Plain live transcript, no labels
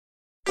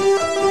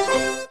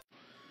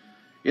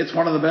It's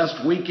one of the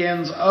best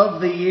weekends of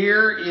the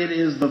year. It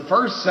is the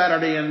first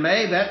Saturday in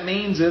May. That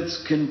means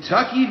it's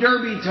Kentucky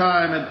Derby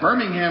time at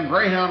Birmingham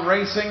Greyhound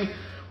Racing.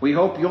 We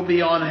hope you'll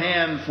be on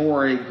hand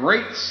for a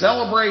great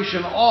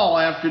celebration all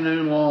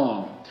afternoon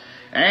long.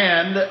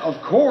 And,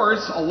 of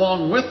course,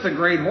 along with the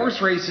great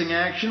horse racing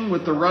action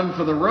with the Run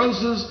for the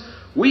Roses,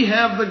 we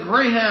have the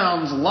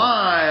Greyhounds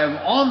live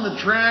on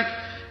the track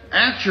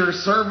at your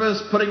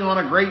service, putting on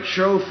a great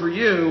show for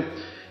you.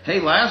 Hey,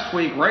 last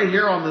week, right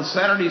here on the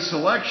Saturday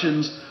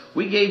selections,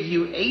 we gave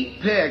you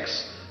 8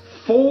 picks,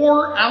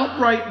 4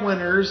 outright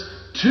winners,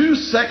 2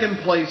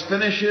 second-place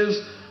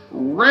finishes,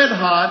 red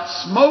hot,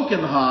 smoking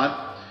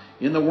hot.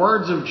 In the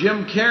words of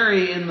Jim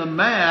Carrey in The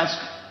Mask,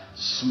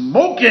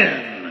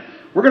 smoking.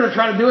 We're going to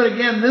try to do it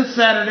again this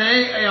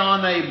Saturday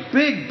on a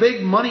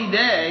big money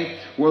day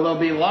where there'll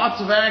be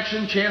lots of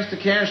action, chance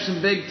to cash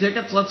some big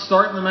tickets. Let's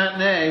start in the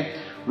matinee.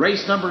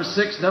 Race number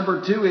 6,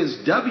 number 2 is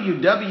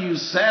WW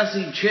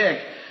Sassy Chick.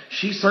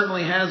 She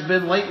certainly has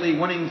been lately,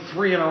 winning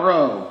 3 in a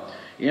row.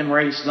 In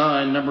race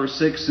 9, number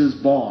 6 is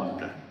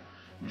Bond.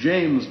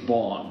 James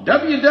Bond.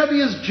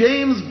 WW is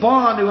James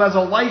Bond, who has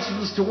a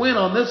license to win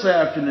on this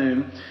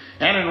afternoon.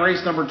 And in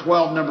race number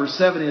 12, number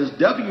 7 is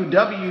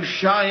WW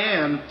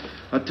Cheyenne,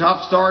 a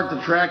top star at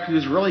the track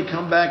who's really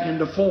come back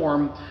into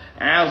form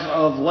as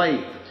of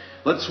late.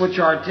 Let's switch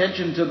our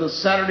attention to the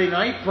Saturday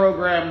night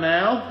program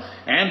now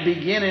and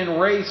begin in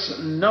race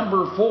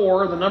number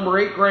 4. The number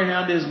 8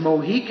 Greyhound is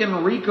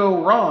Mohican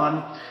Rico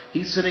Ron.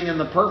 He's sitting in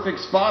the perfect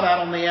spot out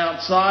on the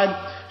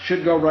outside.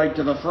 Should go right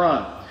to the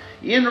front.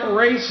 In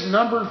race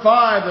number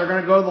 5, they're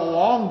going to go the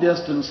long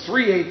distance,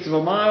 3/8 of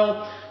a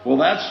mile. Well,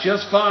 that's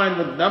just fine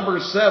with number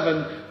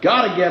 7.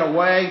 Got to get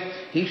away.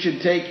 He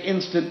should take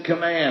instant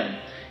command.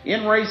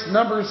 In race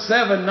number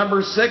 7,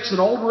 number 6, an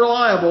old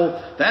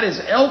reliable, that is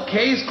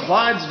LK's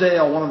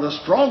Clydesdale, one of the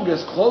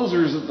strongest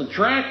closers at the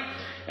track.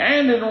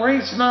 And in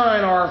race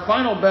 9, our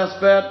final best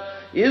bet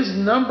is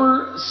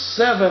number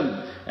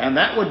 7, and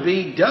that would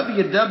be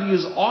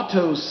WW's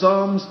Auto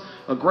Sums,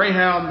 a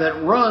greyhound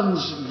that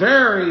runs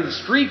very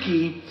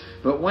streaky,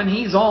 but when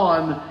he's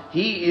on,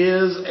 he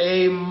is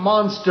a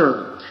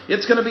monster.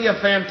 It's going to be a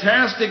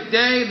fantastic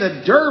day.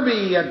 The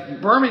Derby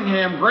at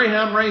Birmingham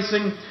Greyhound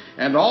Racing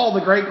and all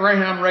the great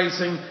greyhound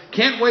racing.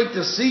 Can't wait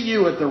to see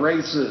you at the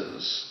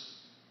races.